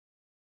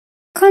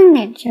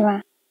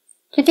Konnichiwa.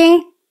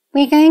 Today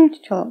we're going to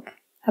talk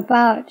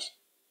about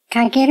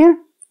Kagiru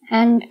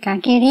and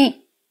Kagiri.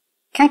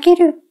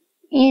 Kagiru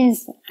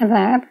is a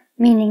verb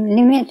meaning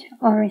limit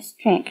or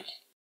restrict,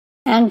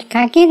 and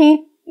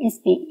Kagiri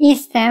is the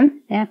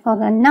e-stem, therefore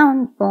the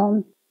noun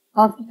form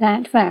of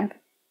that verb.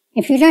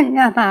 If you don't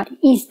know about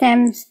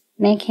e-stems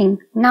making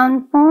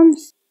noun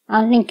forms,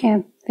 I'll link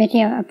a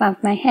video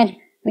above my head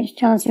which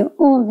tells you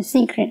all the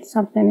secrets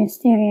of the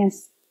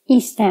mysterious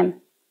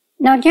e-stem.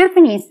 Now,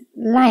 Japanese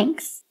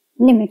likes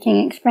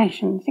limiting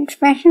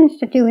expressions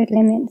to do with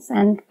limits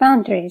and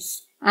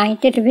boundaries. I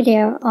did a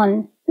video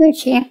on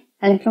uchi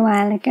a little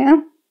while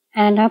ago,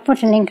 and I'll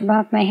put a link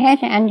above my head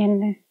and in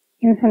the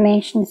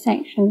information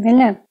section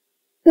below.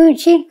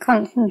 Uchi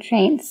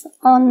concentrates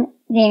on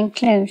the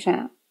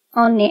enclosure,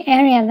 on the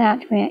area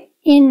that we're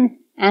in,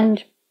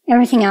 and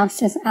everything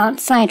else is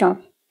outside of.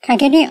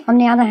 Kagiri, on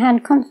the other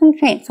hand,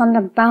 concentrates on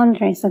the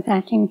boundaries of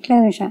that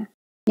enclosure,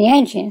 the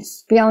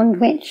edges beyond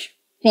which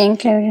the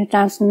enclosure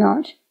does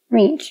not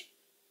reach.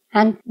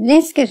 And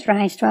this gives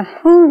rise to a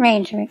whole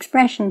range of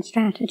expression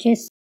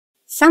strategies,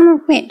 some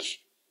of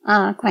which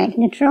are quite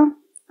literal,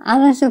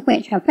 others of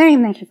which are very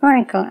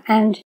metaphorical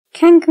and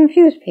can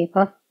confuse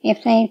people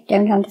if they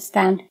don't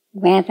understand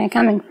where they're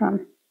coming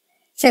from.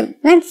 So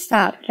let's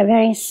start with a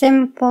very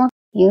simple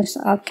use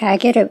of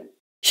kagiru.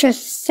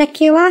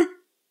 Shusseki wa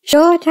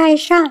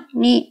shotaisha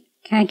ni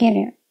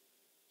kagiru.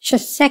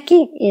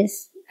 Shusseki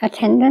is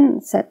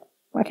attendance at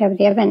whatever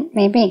the event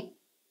may be.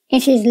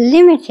 It is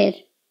limited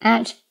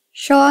at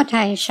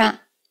shotaisha,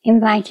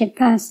 invited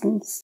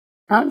persons.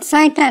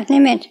 Outside that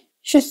limit,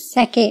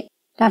 shusseki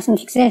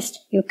doesn't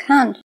exist. You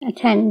can't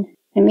attend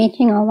the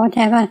meeting or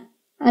whatever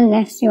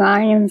unless you are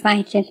an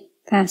invited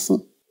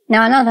person.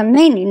 Now another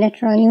mainly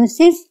literal use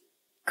is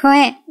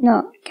koe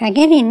no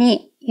kagiri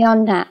ni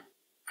yonda.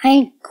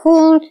 I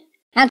called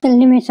at the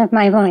limit of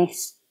my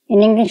voice.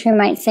 In English we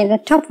might say the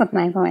top of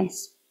my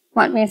voice.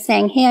 What we're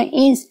saying here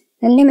is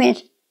the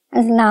limit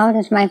as loud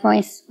as my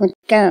voice would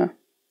go.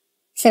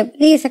 So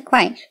these are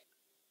quite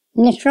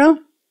literal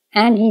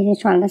and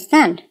easy to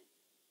understand.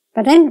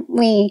 But then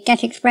we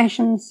get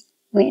expressions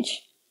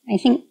which I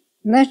think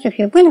most of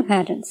you will have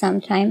heard at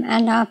some time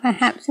and are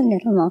perhaps a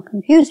little more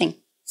confusing.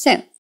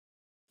 So,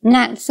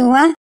 natsu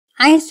wa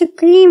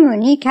aisukrimu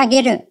ni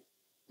kagiru.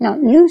 Now,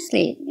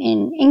 loosely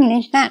in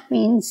English that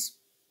means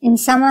in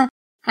summer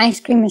ice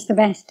cream is the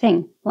best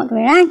thing. What we're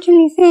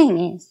actually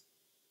saying is,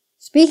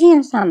 speaking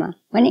of summer,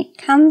 when it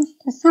comes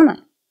to summer,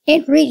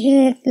 it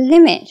reaches its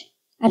limit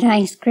at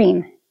ice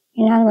cream.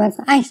 In other words,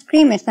 ice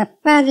cream is the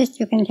furthest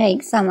you can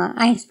take summer.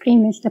 Ice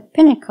cream is the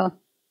pinnacle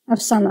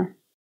of summer.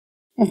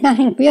 There's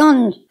nothing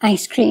beyond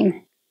ice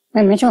cream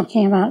when we're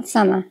talking about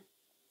summer.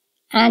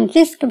 And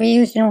this could be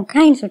used in all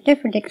kinds of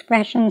different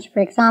expressions. For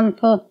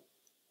example,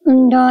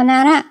 undo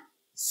nara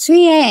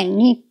suie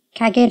ni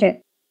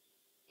kageru.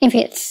 If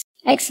it's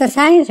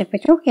exercise, if we're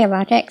talking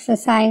about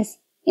exercise,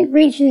 it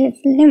reaches its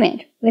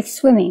limit with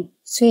swimming,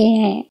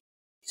 suie.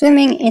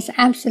 Swimming is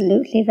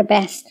absolutely the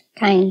best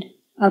kind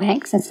of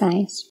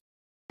exercise.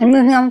 And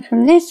moving on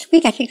from this, we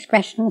get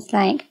expressions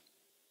like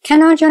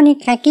kanojo ni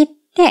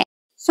kagitte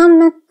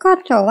sonna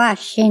koto wa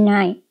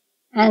shinai.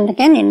 And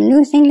again, in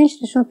loose English,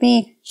 this would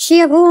be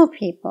she of all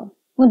people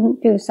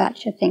wouldn't do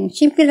such a thing.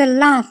 She'd be the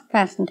last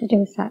person to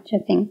do such a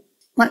thing.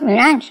 What we're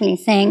actually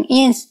saying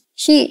is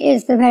she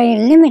is the very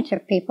limit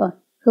of people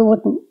who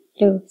wouldn't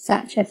do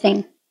such a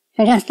thing.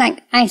 So just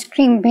like ice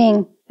cream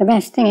being the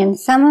best thing in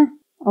summer,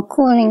 or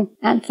calling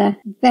at the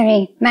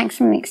very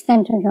maximum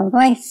extent of your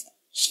voice,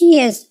 she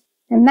is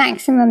the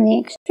maximum, the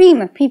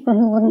extreme of people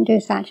who wouldn't do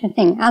such a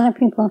thing. Other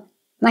people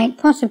might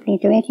possibly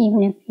do it,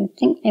 even if you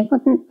think they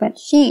wouldn't, but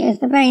she is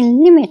the very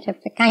limit of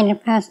the kind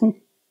of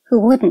person who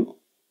wouldn't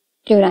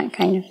do that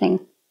kind of thing.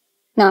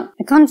 Now,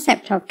 the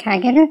concept of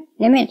kagiru,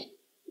 limit,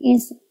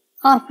 is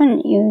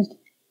often used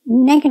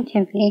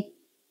negatively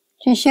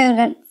to show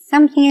that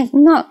something is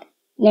not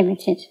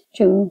limited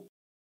to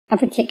a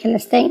particular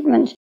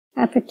statement,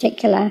 a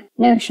particular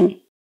notion.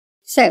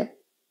 So,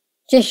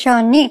 辞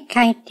書に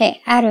書い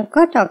てある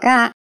こと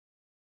が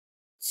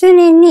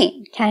常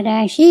に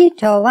正しい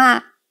と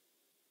は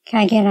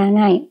限ら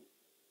ない。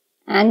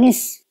And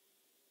this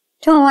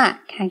とは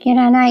限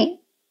らない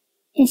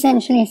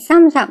essentially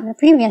sums up the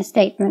previous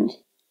statement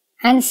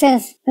and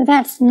says that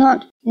that's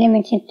not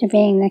limited to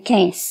being the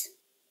case.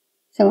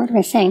 So what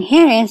we're saying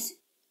here is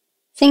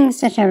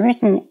things that are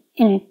written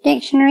in a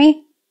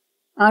dictionary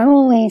are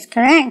always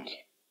correct.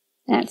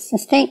 That's the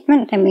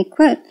statement, and we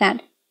quote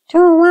that と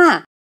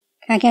は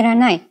限ら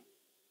ない.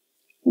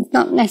 It's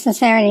not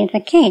necessarily the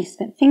case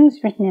that things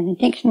written in a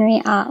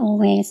dictionary are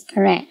always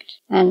correct,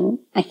 and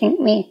I think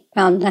we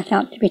found that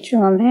out to be true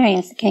on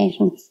various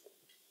occasions.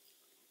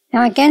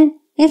 Now again,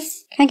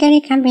 this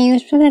kagiri can be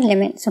used for the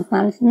limits of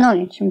one's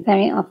knowledge, and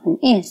very often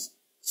is.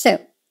 So,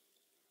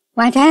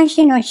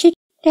 私の知っ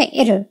て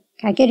いる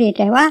限り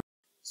では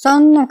そ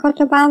んな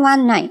言葉は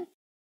ない.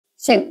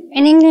 So,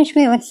 in English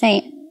we would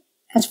say,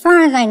 as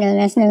far as I know,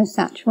 there's no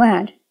such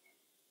word.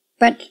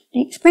 But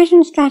the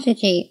expression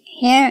strategy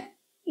here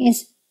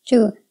is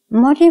to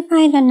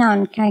modify the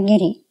noun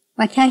Kagiri,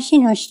 watashi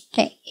no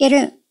shitte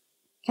iru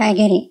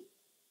Kagiri,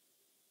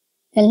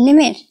 the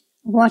limit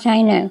of what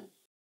I know.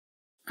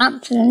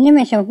 Up to the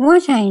limit of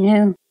what I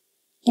know,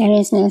 there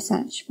is no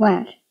such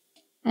word.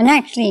 And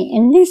actually,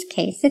 in this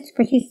case, it's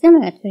pretty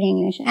similar to the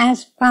English,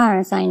 as far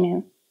as I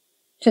know,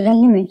 to the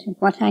limit of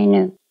what I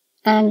know.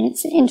 And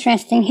it's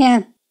interesting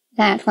here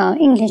that while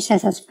English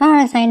says as far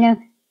as I know,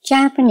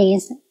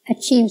 Japanese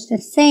achieves the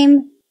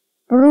same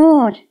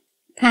broad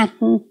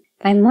pattern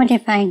by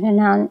modifying the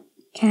noun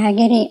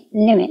Kagiri,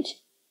 limit.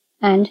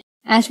 And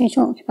as we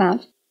talked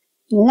about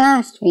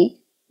last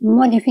week,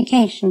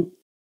 modification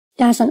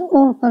does an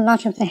awful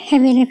lot of the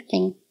heavy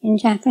lifting in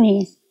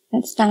Japanese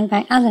that's done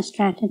by other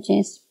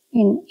strategies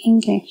in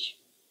English.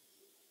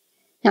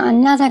 Now,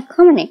 another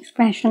common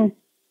expression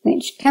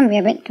which can be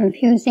a bit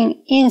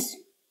confusing is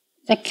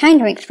the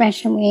kind of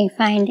expression we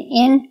find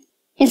in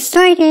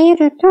 "Istoide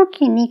iru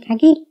toki ni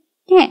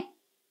kagitte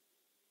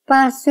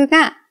basu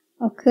ga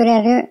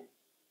okureru."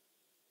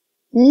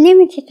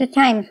 Limited to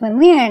times when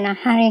we are in a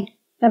hurry,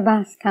 the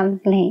bus comes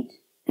late.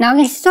 Now,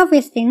 this is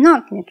obviously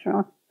not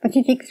literal, but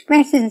it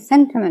expresses a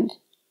sentiment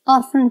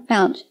often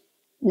felt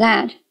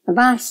that the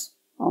bus,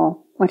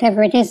 or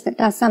whatever it is that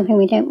does something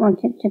we don't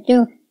want it to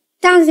do,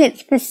 does it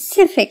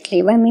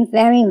specifically when we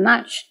very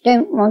much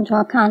don't want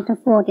or can't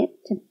afford it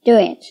to do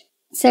it.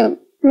 So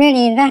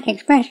really that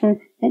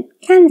expression that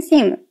can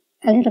seem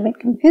a little bit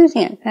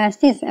confusing at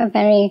first is a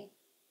very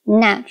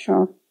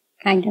natural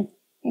kind of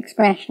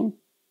expression,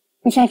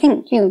 which I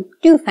think you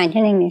do find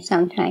in English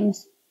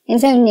sometimes.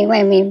 It's only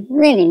when we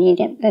really need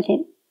it that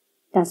it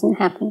doesn't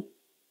happen.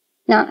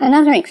 Now,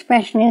 another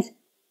expression is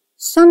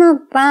sono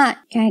ba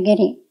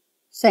kagiri.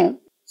 So,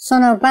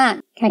 sono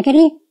ba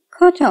kagiri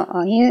koto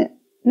o yu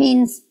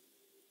means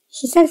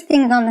she says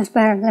things on the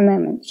spur of the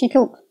moment. She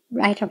talks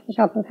right off the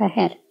top of her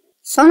head.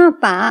 Sono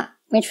ba,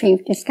 which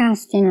we've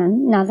discussed in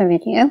another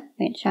video,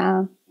 which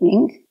I'll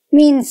link,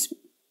 means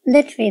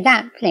literally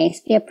that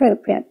place, the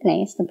appropriate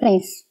place, the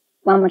place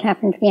one would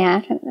happen to be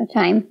at the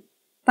time.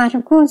 But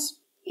of course,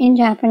 in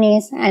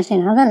Japanese, as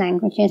in other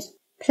languages,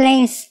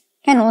 place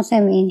can also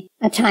mean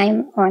a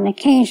time or an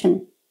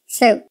occasion.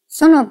 So,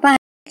 sono ba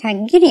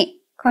kagiri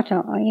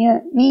koto o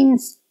yu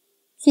means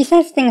she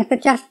says things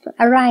that just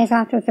arise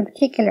out of the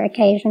particular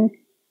occasion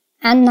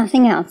and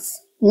nothing else,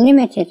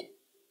 limited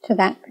to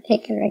that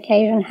particular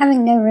occasion,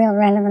 having no real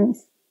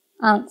relevance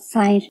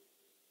outside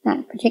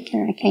that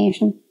particular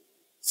occasion.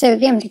 So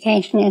the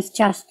implication is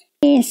just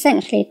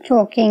essentially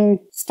talking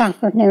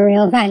stuff of no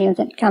real value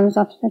that comes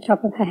off the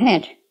top of her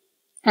head.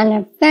 And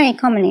a very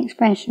common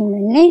expression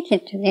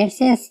related to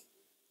this is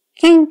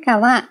kenka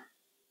wa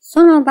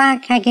sono ba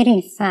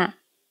kagiri sa.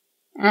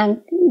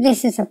 And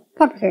this is a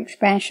popular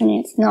expression.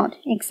 It's not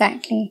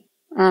exactly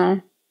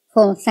a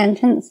full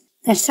sentence.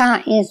 The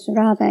sa is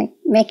rather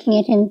making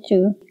it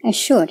into a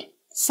should.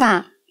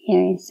 Sa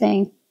here is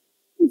saying,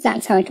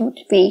 that's how it ought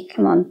to be.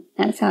 Come on,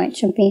 that's how it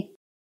should be.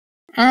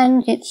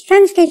 And it's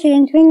translated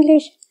into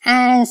English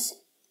as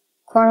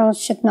quarrels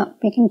should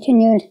not be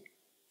continued.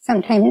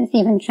 Sometimes it's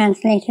even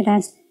translated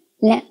as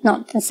let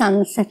not the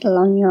sun settle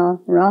on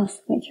your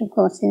wrath, which of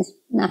course is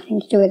nothing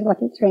to do with what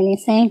it's really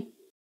saying.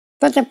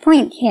 But the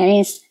point here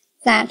is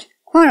that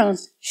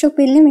quarrels should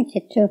be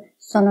limited to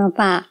sono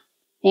ba,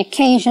 the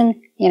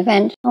occasion, the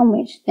event on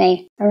which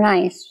they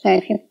arise. So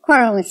if you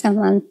quarrel with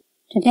someone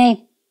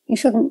today, you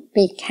shouldn't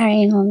be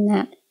carrying on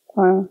that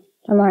quarrel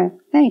tomorrow.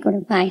 Very good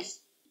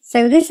advice.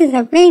 So this is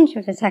a range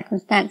of the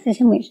circumstances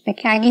in which the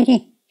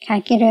kagiri,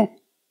 kagiru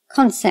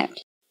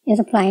concept is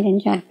applied in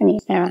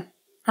Japanese. There are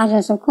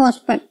others, of course,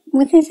 but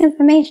with this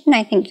information,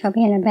 I think you'll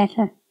be in a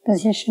better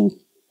position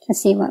to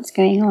see what's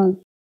going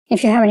on.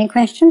 If you have any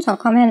questions or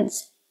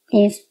comments,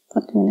 please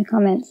put them in the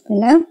comments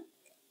below,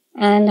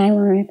 and I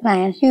will reply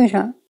as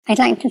usual. I'd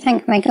like to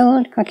thank my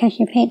gold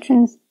Kokeshi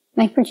patrons,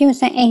 my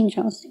producer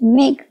angels who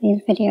make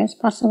these videos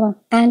possible,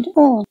 and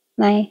all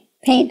my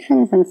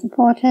patrons and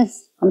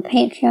supporters on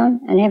Patreon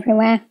and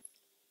everywhere,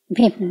 the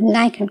people who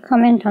like and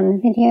comment on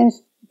the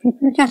videos, the people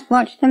who just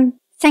watch them.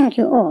 Thank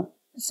you all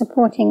for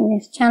supporting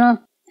this channel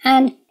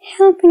and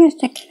helping us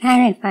to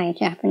clarify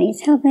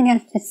Japanese, helping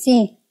us to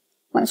see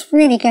what's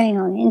really going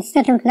on,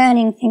 instead of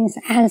learning things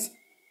as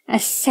a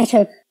set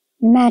of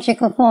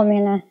magical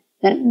formula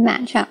that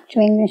match up to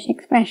English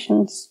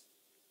expressions.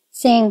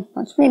 Seeing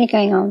what's really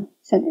going on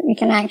so that we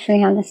can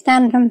actually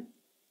understand them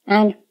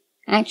and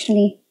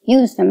actually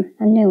use them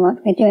and know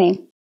what we're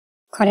doing.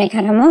 これ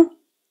からも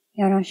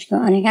よろしくお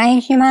願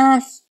いしま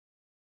す。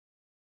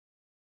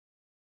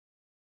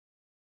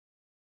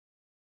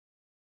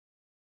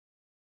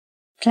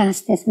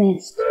Class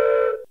dismissed.